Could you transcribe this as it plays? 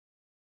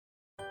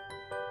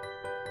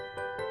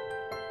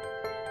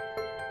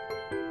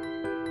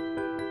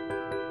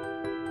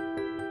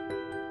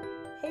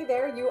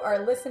there, you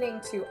are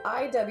listening to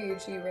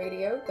IWG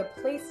Radio, the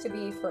place to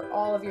be for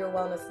all of your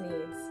wellness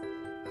needs.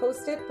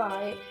 Hosted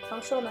by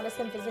functional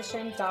medicine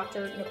physician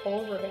Dr.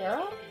 Nicole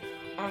Rivera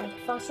and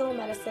functional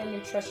medicine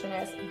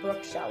nutritionist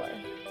Brooke Scheller.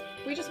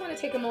 We just want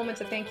to take a moment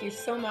to thank you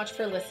so much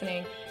for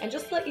listening and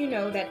just let you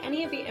know that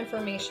any of the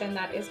information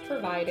that is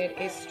provided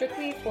is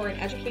strictly for an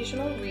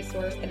educational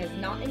resource and is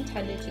not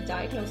intended to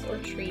diagnose or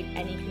treat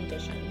any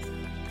conditions.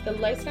 The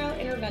lifestyle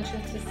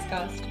interventions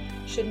discussed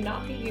should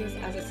not be used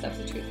as a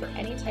substitute for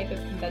any type of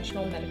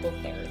conventional medical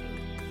therapy.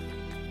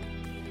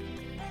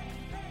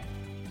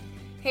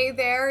 Hey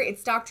there,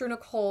 it's Dr.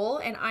 Nicole,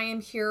 and I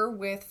am here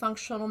with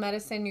functional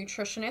medicine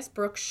nutritionist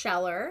Brooke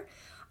Scheller,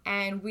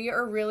 and we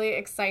are really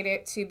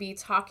excited to be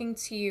talking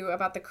to you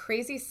about the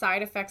crazy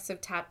side effects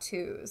of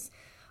tattoos.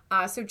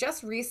 So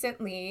just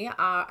recently,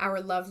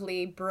 our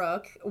lovely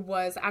Brooke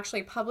was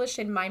actually published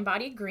in Mind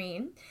Body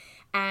Green,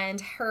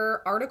 and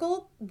her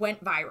article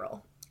went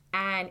viral.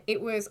 And it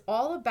was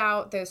all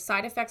about the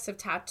side effects of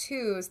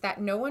tattoos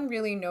that no one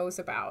really knows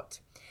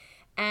about.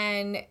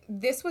 And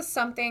this was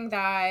something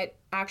that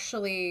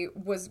actually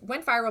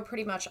went viral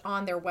pretty much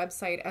on their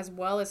website as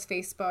well as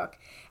Facebook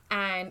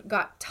and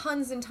got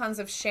tons and tons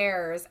of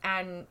shares.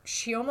 And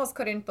she almost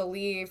couldn't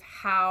believe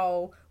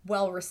how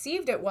well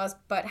received it was,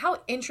 but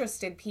how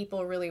interested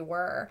people really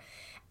were.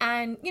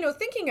 And,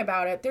 thinking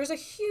about it, there's a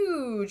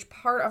huge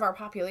part of our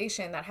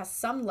population that has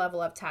some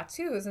level of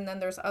tattoos, and then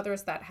there's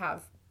others that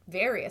have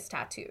various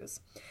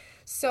tattoos.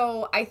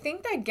 So I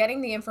think that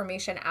getting the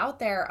information out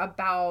there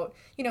about,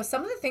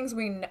 some of the things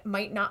we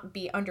might not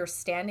be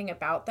understanding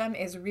about them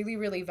is really,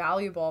 really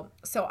valuable.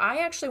 So I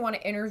actually want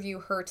to interview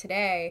her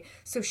today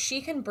so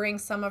she can bring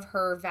some of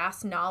her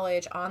vast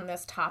knowledge on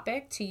this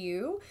topic to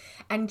you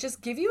and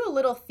just give you a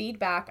little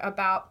feedback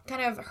about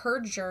kind of her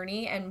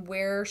journey and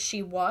where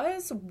she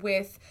was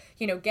with,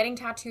 getting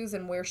tattoos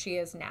and where she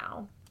is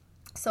now.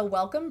 So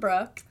welcome,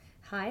 Brooke.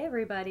 Hi,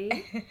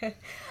 everybody.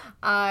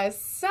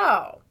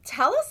 So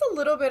tell us a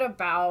little bit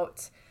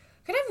about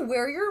kind of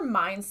where your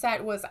mindset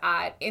was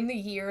at in the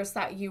years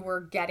that you were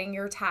getting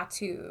your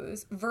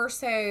tattoos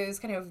versus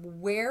kind of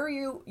where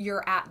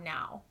you're at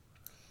now.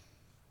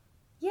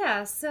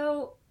 Yeah,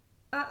 so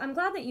I'm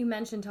glad that you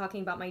mentioned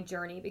talking about my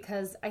journey,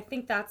 because I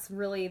think that's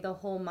really the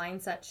whole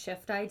mindset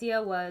shift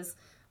idea was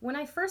when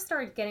I first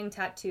started getting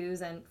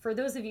tattoos. And for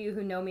those of you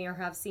who know me or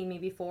have seen me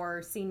before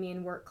or seen me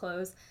in work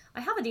clothes, I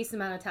have a decent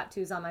amount of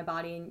tattoos on my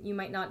body, and you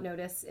might not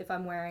notice if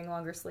I'm wearing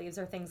longer sleeves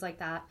or things like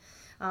that.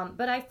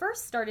 But I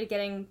first started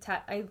getting,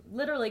 I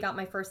literally got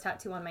my first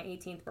tattoo on my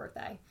 18th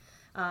birthday.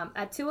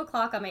 At 2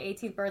 o'clock on my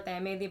 18th birthday, I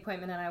made the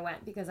appointment and I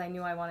went because I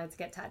knew I wanted to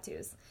get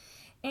tattoos.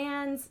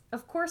 And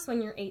of course,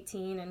 when you're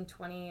 18 and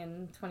 20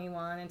 and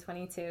 21 and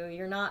 22,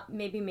 you're not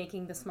maybe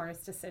making the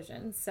smartest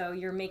decisions. So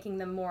you're making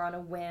them more on a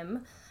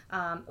whim.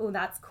 Oh,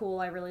 that's cool.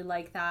 I really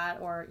like that.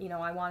 Or,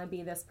 I want to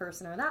be this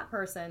person or that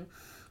person.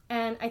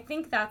 And I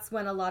think that's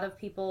when a lot of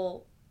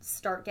people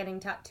start getting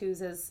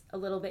tattoos as a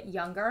little bit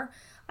younger.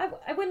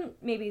 I wouldn't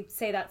maybe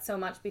say that so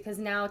much because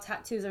now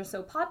tattoos are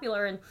so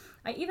popular. And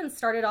I even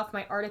started off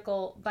my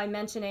article by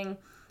mentioning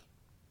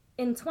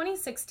in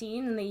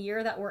 2016, in the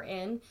year that we're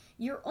in,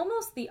 you're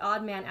almost the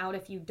odd man out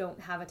if you don't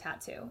have a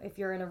tattoo. If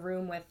you're in a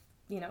room with,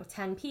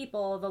 10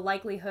 people, the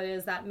likelihood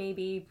is that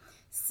maybe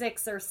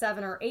 6 or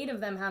 7 or 8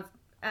 of them have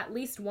at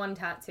least one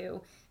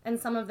tattoo, and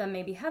some of them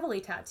may be heavily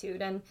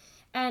tattooed.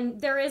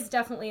 And there is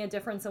definitely a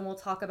difference, and we'll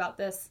talk about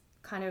this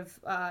kind of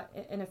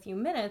in a few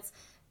minutes.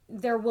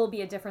 There will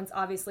be a difference,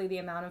 obviously, the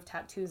amount of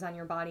tattoos on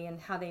your body and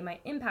how they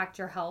might impact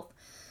your health.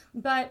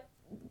 But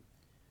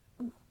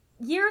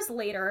years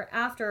later,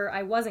 after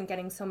I wasn't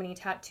getting so many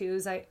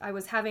tattoos, I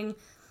was having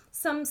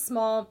some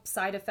small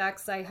side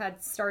effects. I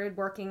had started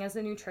working as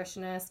a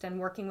nutritionist and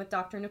working with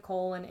Dr.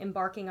 Nicole and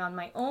embarking on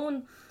my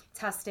own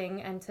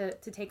testing and to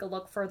take a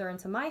look further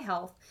into my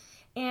health.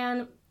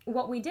 And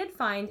what we did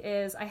find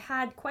is I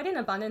had quite an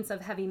abundance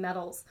of heavy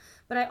metals,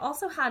 but I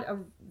also had a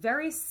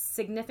very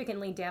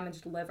significantly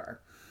damaged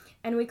liver.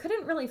 And we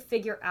couldn't really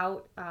figure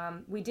out,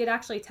 we did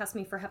actually test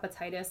me for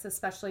hepatitis,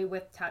 especially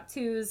with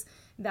tattoos.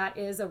 That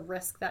is a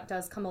risk that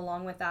does come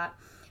along with that.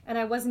 And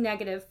I was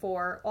negative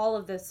for all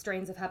of the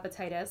strains of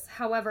hepatitis.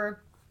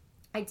 However,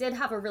 I did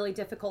have a really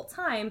difficult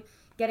time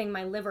getting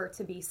my liver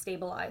to be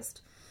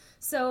stabilized.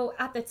 So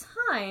at the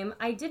time,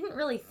 I didn't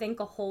really think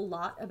a whole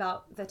lot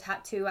about the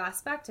tattoo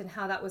aspect and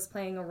how that was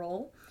playing a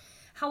role.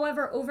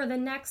 However, over the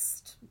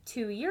next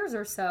 2 years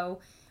or so,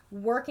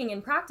 working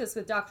in practice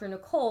with Dr.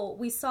 Nicole,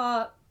 we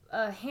saw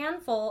a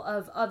handful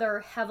of other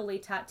heavily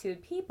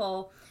tattooed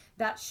people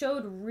that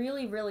showed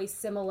really, really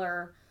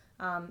similar,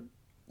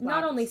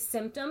 not only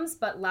symptoms,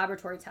 but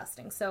laboratory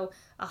testing. So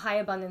a high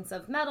abundance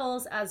of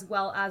metals, as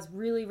well as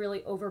really,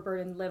 really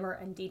overburdened liver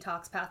and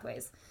detox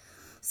pathways.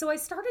 So I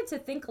started to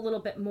think a little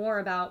bit more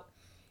about,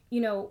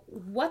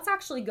 what's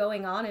actually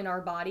going on in our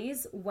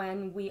bodies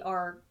when we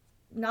are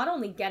not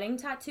only getting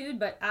tattooed,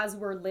 but as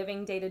we're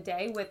living day to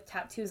day with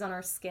tattoos on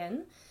our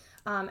skin.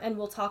 And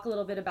we'll talk a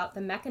little bit about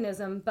the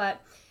mechanism,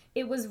 but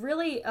it was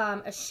really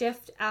a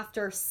shift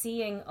after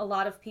seeing a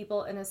lot of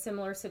people in a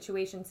similar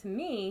situation to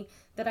me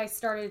that I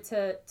started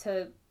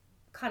to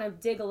kind of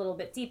dig a little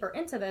bit deeper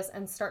into this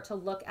and start to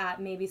look at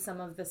maybe some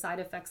of the side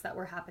effects that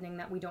were happening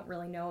that we don't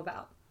really know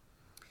about.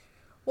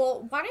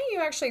 Well, why don't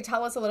you actually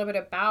tell us a little bit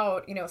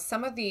about,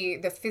 some of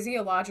the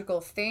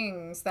physiological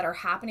things that are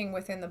happening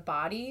within the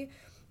body,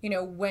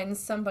 when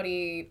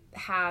somebody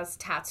has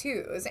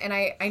tattoos. And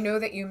I know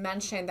that you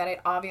mentioned that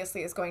it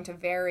obviously is going to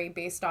vary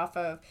based off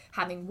of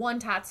having one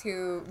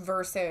tattoo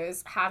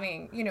versus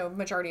having,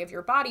 majority of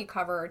your body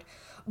covered.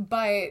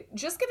 But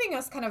just giving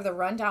us kind of the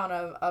rundown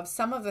of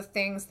some of the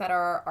things that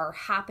are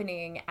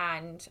happening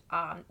and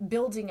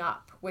building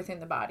up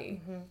within the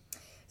body. Mm-hmm.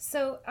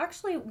 So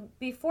actually,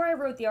 before I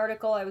wrote the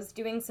article, I was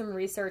doing some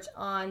research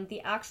on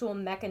the actual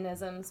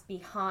mechanisms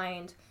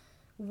behind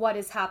what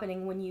is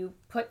happening when you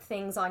put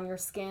things on your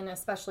skin,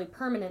 especially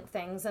permanent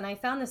things. And I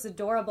found this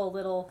adorable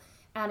little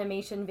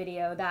animation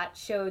video that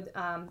showed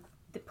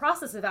the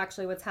process of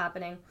actually what's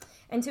happening.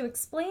 And to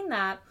explain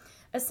that,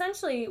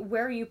 essentially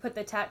where you put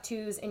the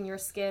tattoos in your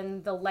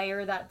skin, the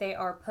layer that they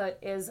are put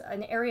is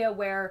an area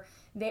where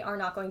they are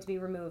not going to be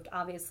removed,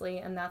 obviously,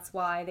 and that's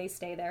why they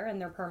stay there and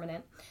they're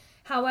permanent.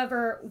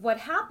 However, what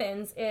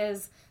happens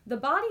is the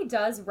body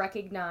does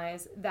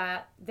recognize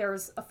that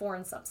there's a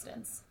foreign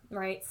substance,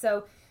 right?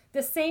 So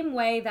the same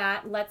way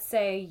that, let's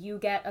say, you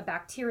get a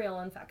bacterial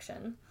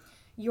infection,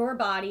 your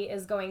body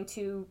is going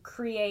to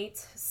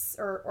create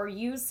or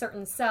use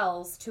certain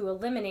cells to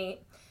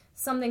eliminate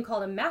something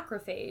called a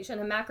macrophage. And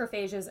a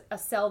macrophage is a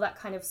cell that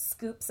kind of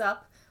scoops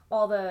up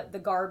all the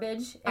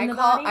garbage in the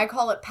body. I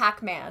call it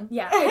Pac-Man.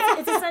 Yeah,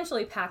 it's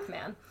essentially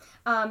Pac-Man.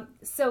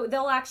 So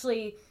they'll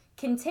actually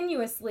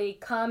continuously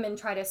come and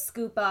try to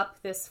scoop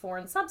up this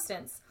foreign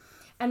substance.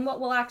 And what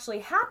will actually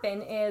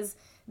happen is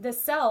the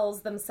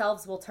cells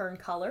themselves will turn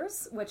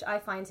colors, which I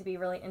find to be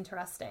really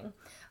interesting.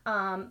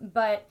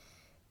 But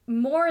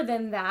more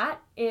than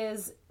that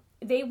is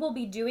they will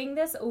be doing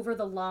this over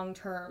the long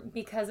term,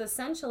 because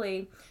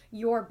essentially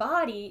your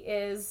body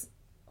is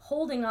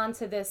holding on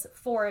to this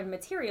foreign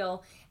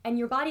material and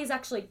your body is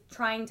actually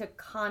trying to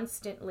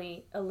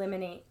constantly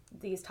eliminate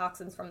these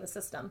toxins from the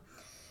system.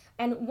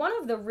 And one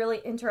of the really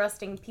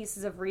interesting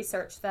pieces of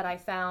research that I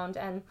found,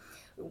 and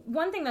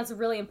one thing that's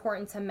really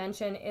important to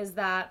mention, is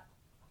that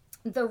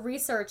the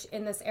research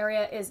in this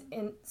area is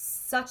in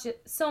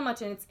so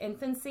much in its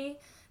infancy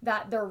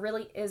that there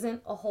really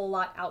isn't a whole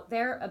lot out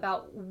there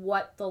about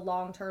what the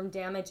long-term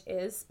damage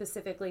is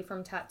specifically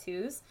from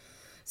tattoos.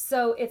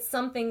 So it's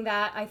something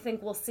that I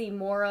think we'll see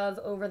more of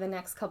over the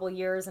next couple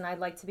years, and I'd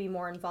like to be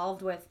more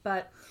involved with.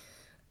 But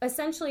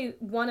essentially,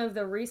 one of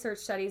the research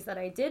studies that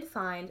I did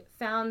find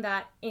found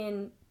that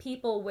in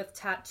people with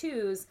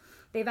tattoos,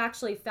 they've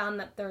actually found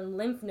that their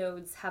lymph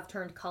nodes have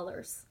turned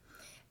colors.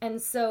 And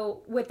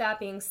so with that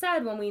being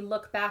said, when we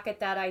look back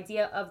at that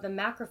idea of the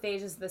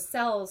macrophages, the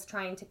cells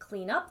trying to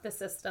clean up the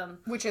system,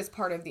 which is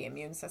part of the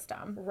immune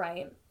system.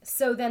 Right.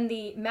 So then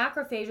the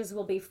macrophages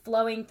will be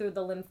flowing through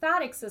the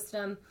lymphatic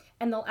system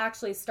and they'll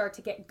actually start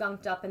to get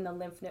gunked up in the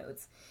lymph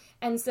nodes.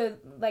 And so,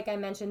 like I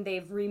mentioned,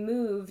 they've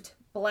removed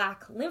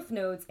black lymph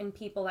nodes in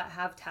people that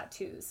have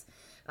tattoos.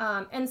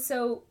 And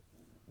so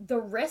the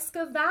risk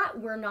of that,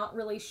 we're not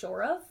really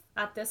sure of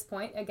at this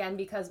point, again,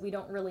 because we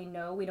don't really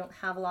know. We don't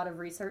have a lot of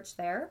research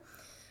there.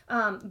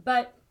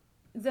 But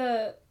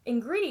the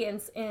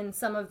ingredients in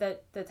some of the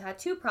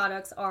tattoo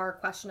products are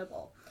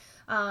questionable.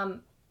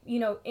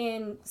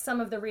 In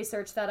some of the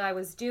research that I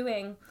was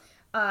doing,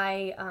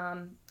 I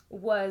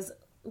was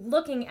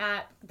looking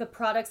at the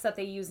products that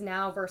they use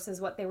now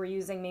versus what they were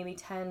using maybe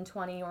 10,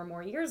 20 or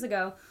more years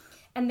ago.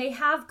 And they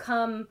have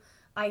come,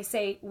 I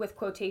say with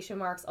quotation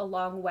marks, a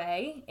long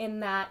way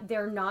in that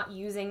they're not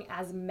using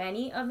as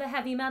many of the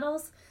heavy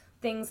metals,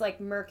 things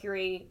like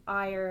mercury,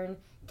 iron,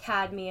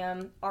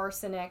 cadmium,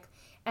 arsenic,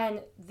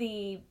 and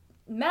the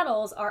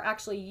metals are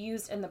actually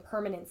used in the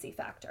permanency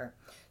factor.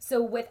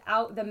 So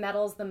without the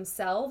metals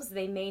themselves,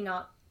 they may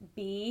not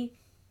be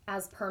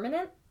as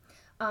permanent.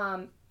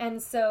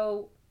 And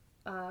so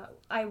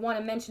I want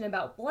to mention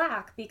about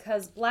black,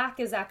 because black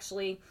is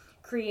actually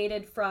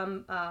created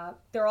from,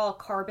 they're all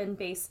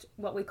carbon-based,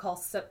 what we call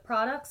soot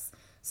products.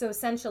 So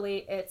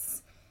essentially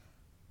it's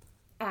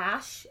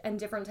ash and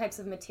different types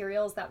of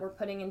materials that we're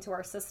putting into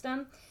our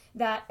system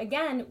that,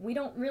 again, we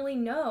don't really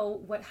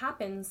know what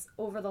happens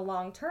over the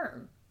long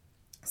term.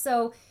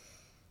 So,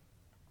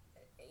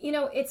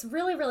 it's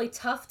really, really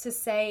tough to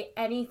say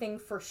anything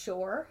for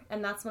sure.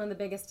 And that's one of the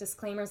biggest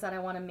disclaimers that I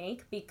want to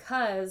make,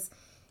 because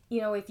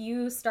if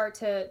you start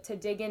to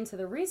dig into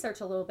the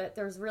research a little bit,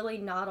 there's really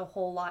not a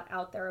whole lot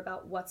out there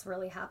about what's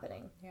really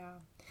happening. Yeah.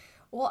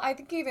 Well, I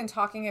think even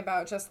talking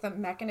about just the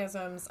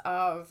mechanisms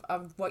of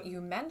what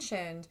you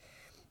mentioned,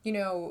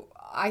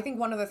 I think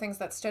one of the things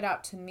that stood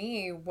out to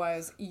me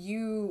was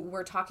you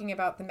were talking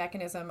about the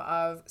mechanism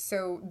of,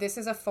 so this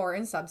is a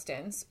foreign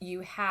substance.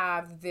 You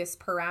have this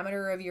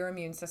parameter of your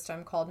immune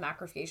system called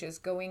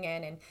macrophages going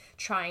in and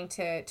trying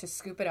to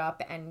scoop it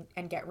up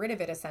and get rid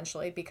of it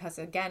essentially, because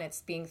again,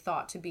 it's being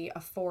thought to be a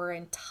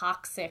foreign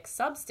toxic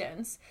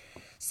substance.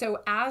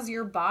 So as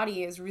your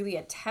body is really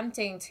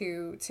attempting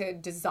to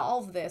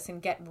dissolve this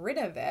and get rid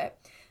of it,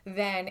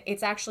 then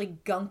it's actually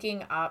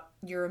gunking up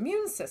your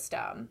immune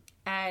system.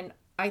 And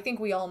I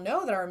think we all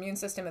know that our immune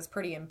system is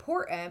pretty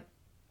important.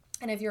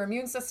 And if your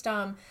immune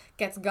system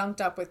gets gunked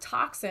up with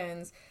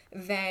toxins,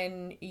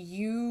 then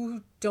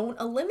you don't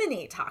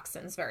eliminate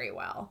toxins very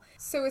well.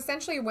 So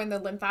essentially, when the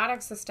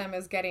lymphatic system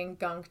is getting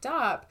gunked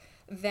up,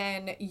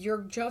 then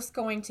you're just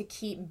going to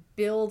keep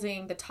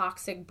building the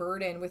toxic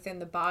burden within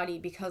the body,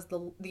 because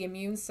the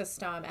immune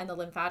system and the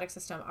lymphatic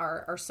system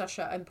are such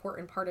an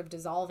important part of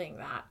dissolving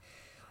that.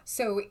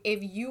 So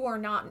if you are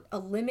not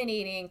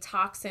eliminating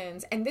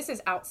toxins, and this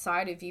is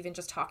outside of even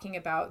just talking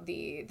about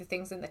the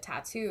things in the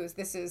tattoos,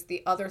 this is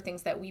the other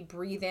things that we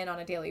breathe in on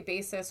a daily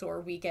basis, or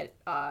we get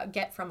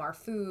from our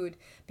food,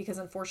 because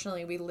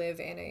unfortunately we live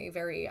in a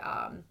very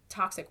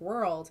toxic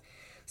world.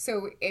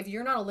 So if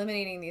you're not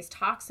eliminating these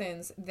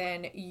toxins,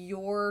 then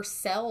your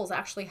cells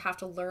actually have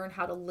to learn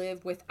how to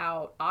live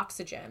without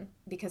oxygen,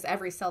 because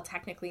every cell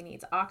technically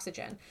needs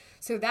oxygen.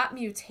 So that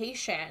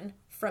mutation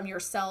from your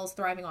cells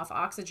thriving off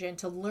oxygen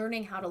to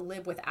learning how to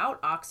live without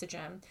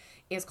oxygen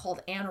is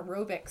called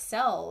anaerobic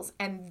cells.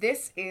 And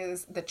this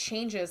is the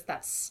changes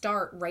that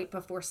start right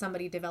before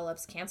somebody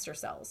develops cancer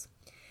cells.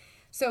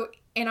 So,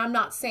 and I'm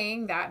not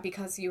saying that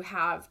because you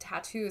have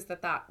tattoos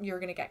that you're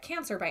going to get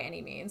cancer by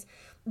any means,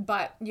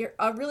 but you're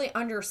really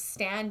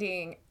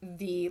understanding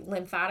the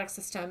lymphatic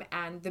system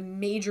and the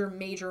major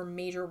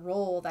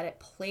role that it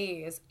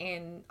plays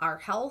in our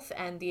health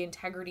and the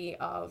integrity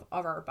of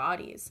our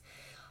bodies.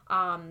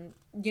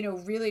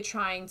 Really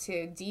trying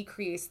to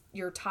decrease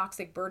your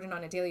toxic burden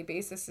on a daily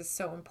basis is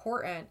so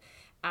important.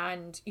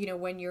 And,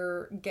 when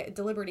you're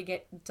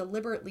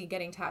deliberately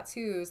getting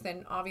tattoos,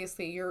 then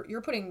obviously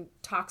you're putting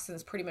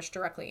toxins pretty much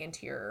directly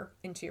into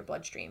your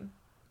bloodstream.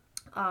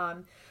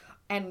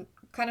 And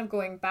kind of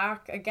going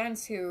back again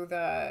to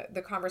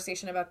the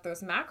conversation about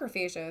those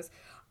macrophages,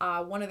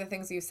 one of the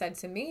things you said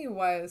to me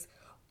was,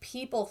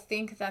 people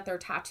think that their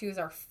tattoos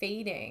are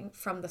fading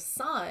from the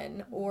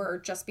sun or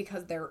just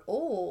because they're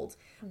old,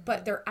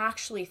 but they're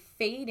actually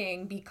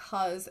fading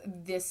because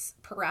this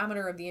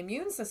parameter of the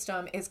immune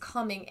system is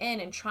coming in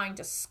and trying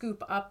to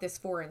scoop up this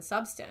foreign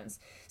substance.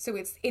 So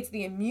it's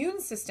the immune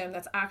system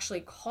that's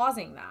actually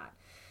causing that.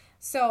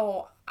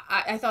 So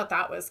I thought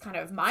that was kind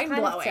of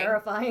mind-blowing. Kind of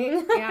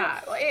terrifying.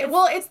 Yeah.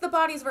 It's the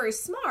body's very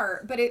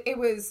smart, but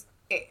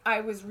I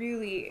was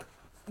really...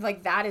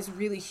 like, that is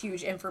really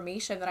huge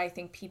information that I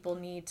think people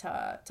need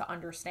to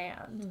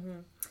understand. Mm-hmm.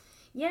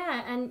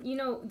 Yeah, and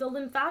the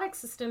lymphatic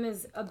system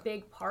is a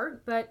big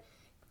part, but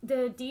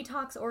the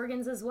detox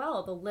organs as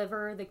well, the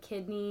liver, the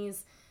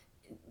kidneys.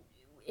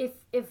 If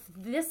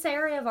this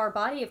area of our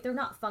body, if they're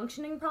not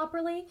functioning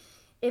properly,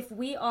 if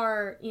we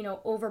are,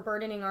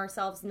 overburdening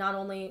ourselves, not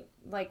only,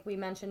 like we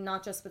mentioned,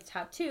 not just with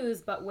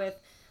tattoos, but with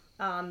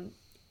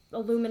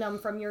aluminum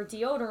from your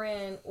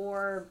deodorant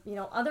or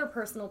other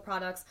personal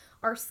products,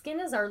 our skin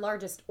is our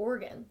largest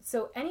organ.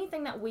 So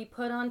anything that we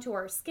put onto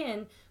our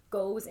skin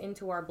goes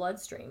into our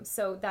bloodstream.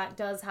 So that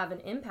does have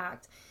an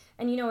impact.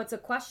 And it's a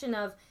question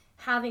of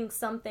having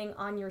something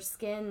on your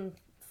skin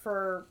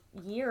for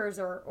years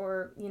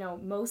or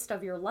most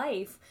of your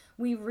life.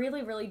 We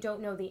really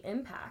don't know the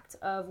impact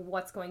of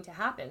what's going to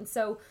happen.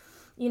 So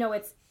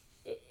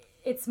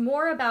it's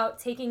more about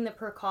taking the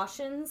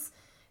precautions.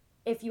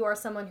 If you are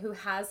someone who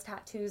has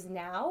tattoos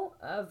now,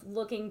 of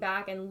looking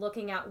back and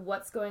looking at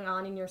what's going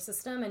on in your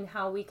system and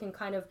how we can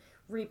kind of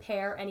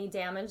repair any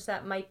damage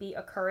that might be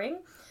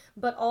occurring.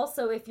 But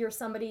also, if you're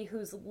somebody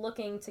who's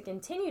looking to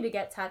continue to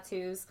get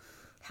tattoos,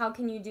 how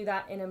can you do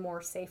that in a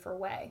more safer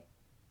way?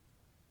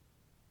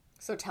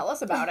 So tell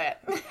us about it,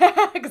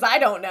 because I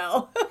don't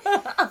know.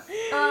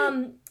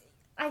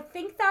 I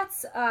think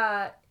that's...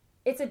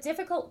 it's a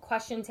difficult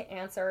question to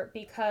answer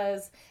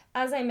because,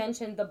 as I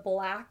mentioned, the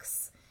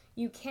blacks...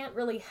 you can't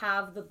really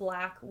have the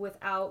black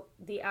without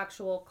the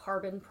actual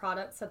carbon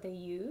products that they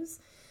use.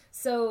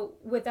 So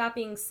with that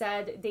being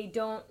said, they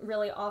don't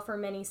really offer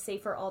many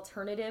safer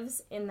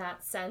alternatives in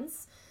that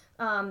sense.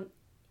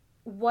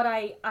 What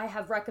I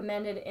have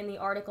recommended in the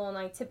article, and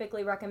I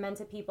typically recommend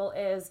to people,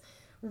 is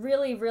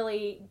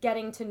really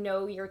getting to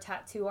know your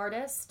tattoo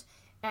artist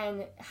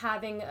and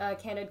having a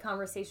candid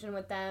conversation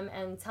with them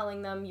and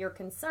telling them your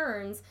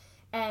concerns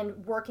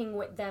and working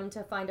with them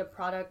to find a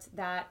product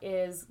that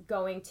is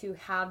going to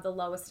have the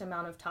lowest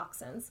amount of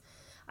toxins.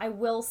 I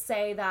will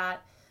say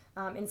that,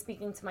 in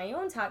speaking to my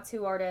own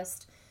tattoo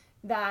artist,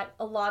 that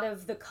a lot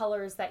of the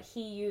colors that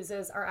he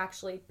uses are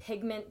actually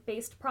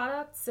pigment-based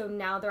products. So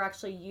now they're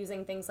actually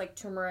using things like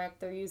turmeric,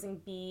 they're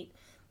using beet,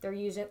 they're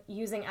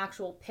using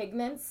actual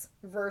pigments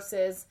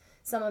versus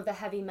some of the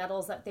heavy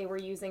metals that they were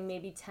using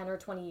maybe 10 or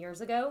 20 years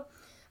ago.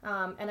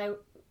 And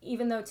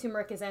even though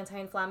turmeric is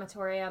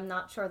anti-inflammatory, I'm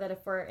not sure that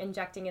if we're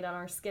injecting it on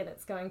our skin,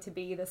 it's going to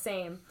be the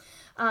same.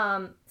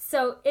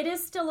 So it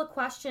is still a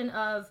question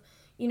of,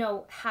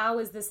 how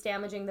is this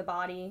damaging the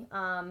body?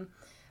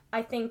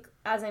 I think,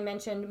 as I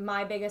mentioned,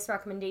 my biggest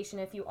recommendation,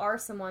 if you are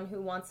someone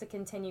who wants to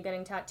continue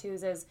getting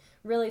tattoos, is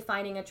really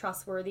finding a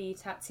trustworthy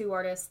tattoo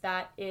artist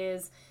that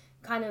is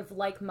kind of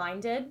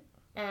like-minded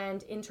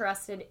and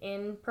interested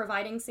in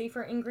providing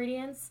safer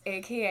ingredients.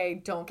 AKA,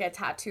 don't get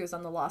tattoos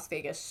on the Las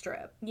Vegas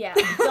Strip. Yeah,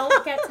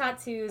 don't get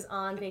tattoos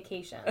on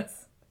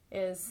vacations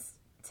is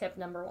tip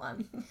number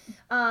one.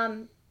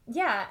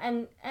 Yeah,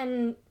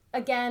 and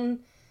again,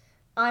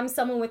 I'm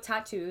someone with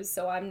tattoos,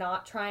 so I'm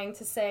not trying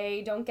to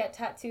say don't get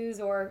tattoos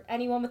or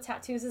anyone with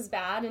tattoos is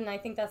bad, and I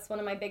think that's one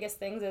of my biggest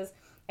things is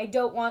I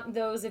don't want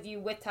those of you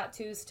with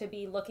tattoos to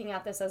be looking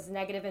at this as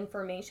negative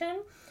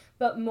information,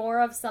 but more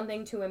of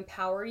something to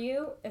empower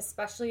you,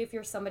 especially if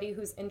you're somebody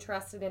who's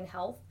interested in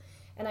health.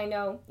 And I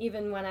know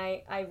even when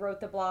I wrote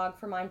the blog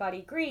for Mind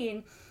Body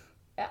Green,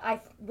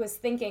 I was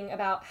thinking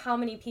about how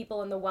many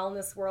people in the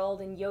wellness world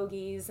and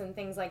yogis and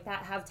things like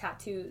that have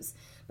tattoos,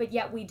 but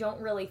yet we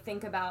don't really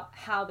think about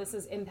how this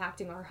is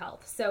impacting our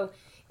health. So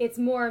it's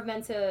more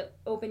meant to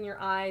open your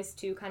eyes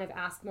to kind of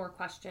ask more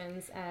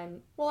questions.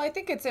 And well, I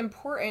think it's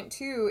important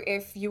too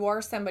if you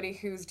are somebody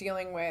who's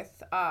dealing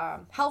with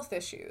health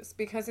issues,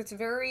 because it's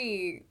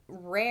very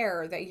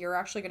rare that you're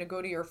actually going to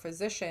go to your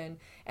physician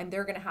and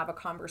they're going to have a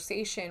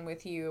conversation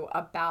with you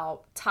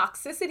about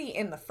toxicity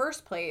in the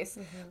first place,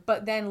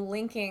 but then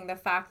linking the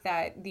fact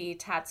that the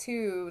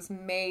tattoos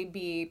may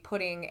be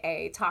putting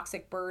a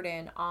toxic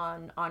burden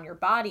on your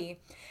body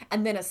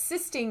and then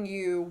assisting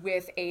you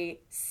with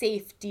a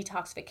safe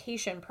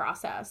detoxification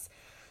process.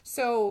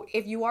 So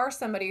if you are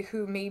somebody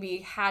who maybe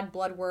had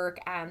blood work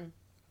and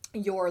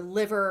your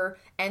liver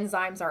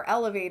enzymes are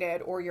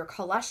elevated, or your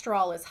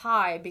cholesterol is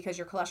high because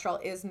your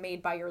cholesterol is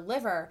made by your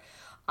liver,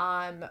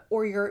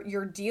 or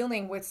you're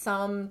dealing with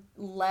some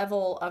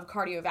level of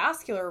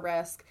cardiovascular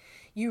risk,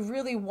 you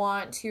really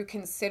want to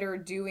consider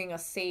doing a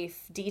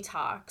safe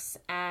detox.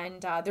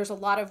 And there's a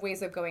lot of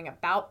ways of going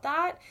about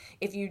that.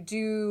 If you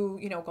do,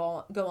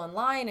 go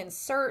online and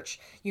search,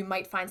 you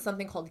might find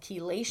something called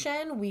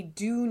chelation. We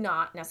do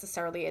not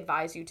necessarily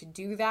advise you to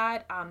do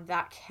that.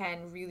 That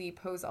can really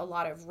pose a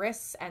lot of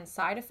risks and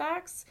side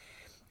effects.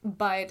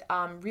 But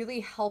really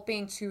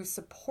helping to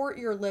support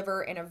your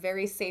liver in a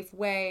very safe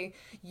way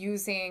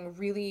using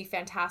really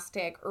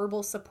fantastic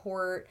herbal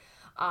support,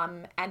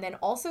 and then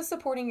also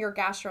supporting your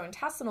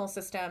gastrointestinal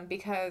system,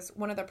 because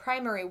one of the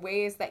primary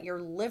ways that your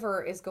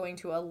liver is going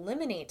to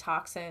eliminate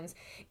toxins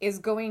is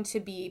going to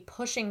be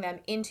pushing them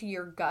into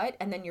your gut,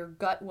 and then your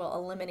gut will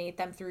eliminate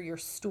them through your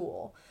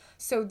stool.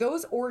 So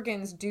those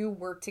organs do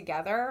work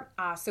together.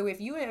 So if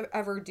you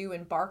ever do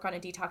embark on a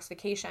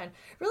detoxification,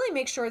 really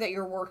make sure that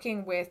you're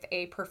working with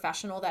a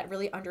professional that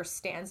really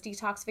understands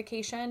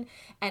detoxification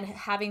and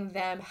having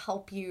them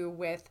help you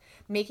with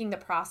making the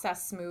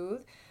process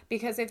smooth.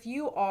 Because if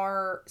you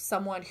are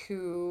someone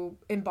who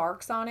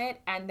embarks on it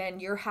and then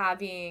you're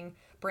having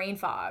brain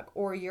fog,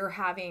 or you're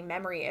having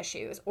memory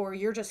issues, or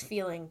you're just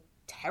feeling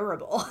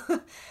terrible,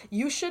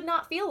 you should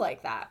not feel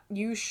like that.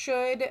 You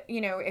should,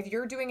 if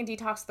you're doing a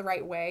detox the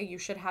right way, you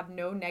should have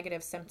no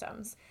negative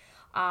symptoms,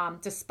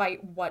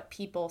 despite what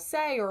people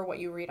say or what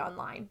you read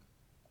online.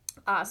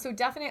 So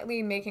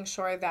definitely making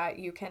sure that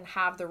you can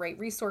have the right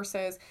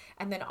resources,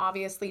 and then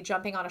obviously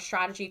jumping on a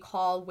strategy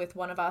call with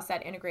one of us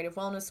at Integrative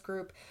Wellness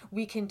Group.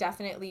 We can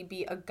definitely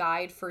be a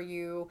guide for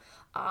you,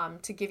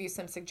 to give you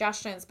some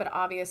suggestions, but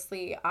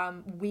obviously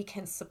we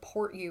can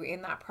support you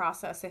in that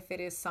process if it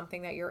is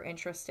something that you're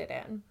interested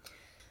in.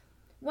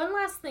 One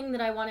last thing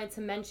that I wanted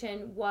to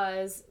mention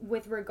was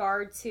with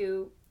regard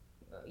to,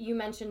 you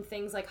mentioned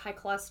things like high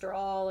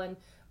cholesterol and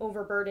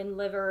overburdened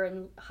liver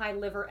and high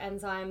liver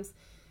enzymes.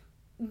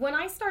 When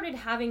I started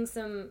having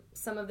some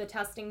of the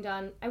testing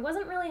done, I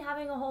wasn't really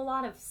having a whole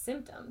lot of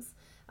symptoms.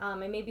 I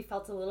maybe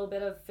felt a little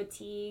bit of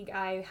fatigue.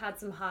 I had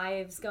some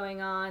hives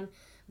going on.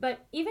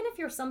 But even if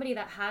you're somebody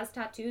that has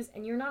tattoos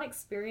and you're not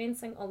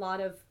experiencing a lot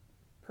of,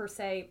 per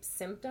se,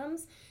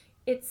 symptoms,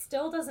 it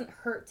still doesn't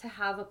hurt to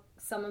have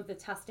some of the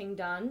testing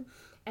done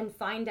and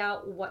find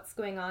out what's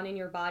going on in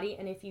your body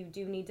and if you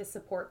do need to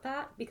support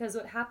that. Because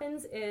what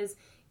happens is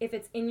if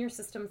it's in your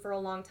system for a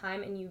long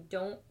time and you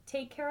don't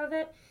take care of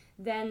it,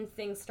 then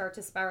things start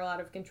to spiral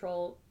out of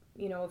control,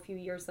 a few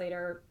years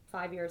later,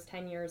 5 years,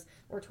 10 years,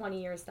 or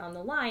 20 years down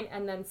the line,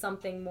 and then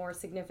something more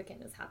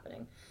significant is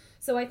happening.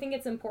 So I think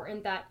it's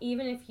important that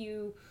even if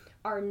you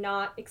are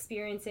not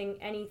experiencing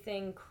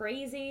anything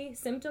crazy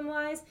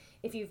symptom-wise,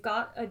 if you've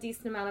got a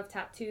decent amount of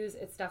tattoos,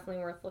 it's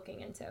definitely worth looking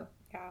into.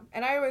 Yeah,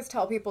 and I always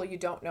tell people you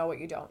don't know what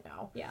you don't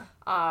know.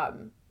 Yeah.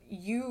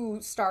 You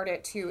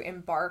started to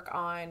embark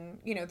on,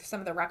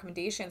 some of the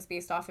recommendations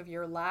based off of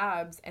your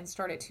labs and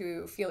started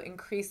to feel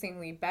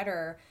increasingly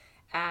better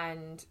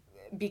and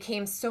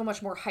became so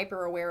much more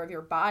hyper aware of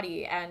your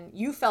body. And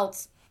you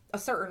felt a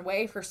certain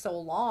way for so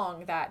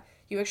long that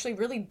you actually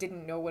really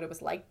didn't know what it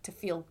was like to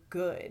feel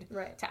good,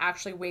 right? To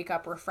actually wake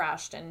up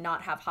refreshed and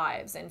not have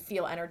hives and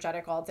feel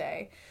energetic all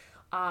day.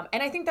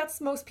 And I think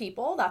that's most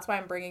people. That's why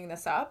I'm bringing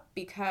this up,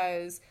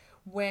 because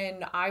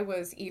when I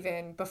was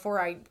even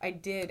before I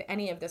did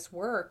any of this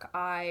work,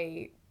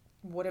 I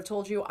would have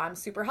told you I'm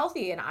super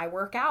healthy and I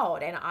work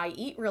out and I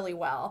eat really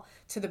well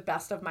to the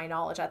best of my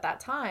knowledge at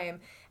that time.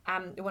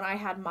 When I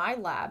had my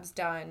labs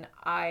done,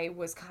 I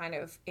was kind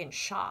of in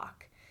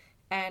shock,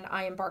 and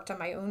I embarked on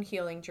my own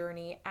healing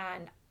journey,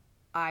 and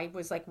I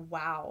was like,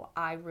 wow,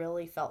 I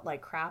really felt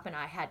like crap and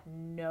I had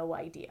no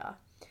idea.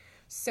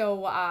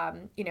 So,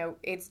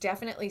 it's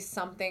definitely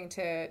something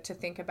to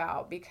think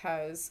about,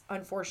 because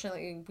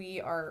unfortunately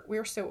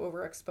we're so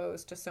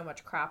overexposed to so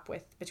much crap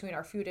between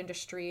our food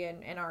industry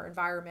and our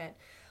environment.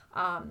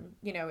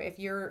 If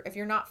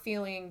you're not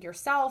feeling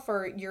yourself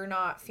or you're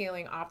not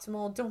feeling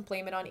optimal, don't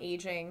blame it on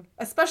aging,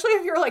 especially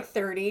if you're like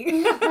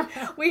 30.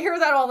 We hear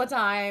that all the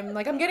time.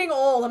 Like, I'm getting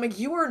old. I'm like,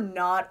 you are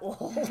not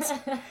old.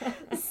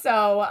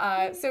 So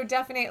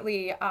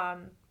definitely,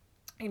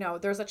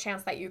 there's a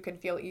chance that you can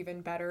feel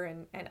even better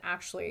and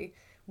actually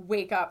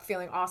wake up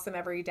feeling awesome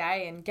every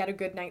day and get a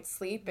good night's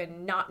sleep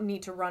and not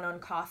need to run on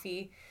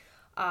coffee.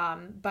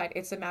 But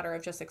it's a matter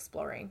of just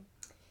exploring.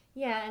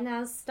 Yeah, and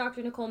as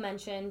Dr. Nicole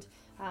mentioned,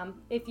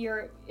 if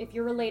you're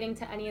relating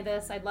to any of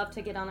this, I'd love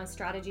to get on a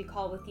strategy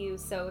call with you.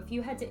 So if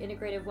you head to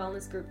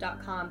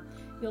integrativewellnessgroup.com,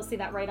 you'll see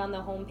that right on the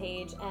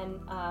homepage,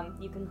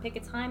 and you can pick a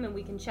time and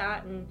we can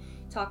chat and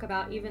talk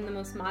about even the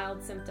most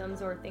mild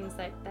symptoms or things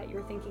that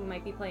you're thinking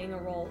might be playing a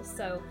role.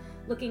 So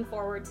looking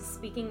forward to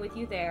speaking with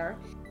you there.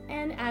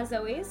 And as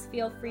always,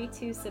 feel free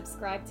to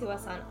subscribe to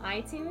us on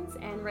iTunes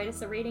and write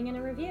us a rating and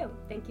a review.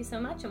 Thank you so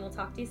much, and we'll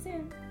talk to you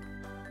soon.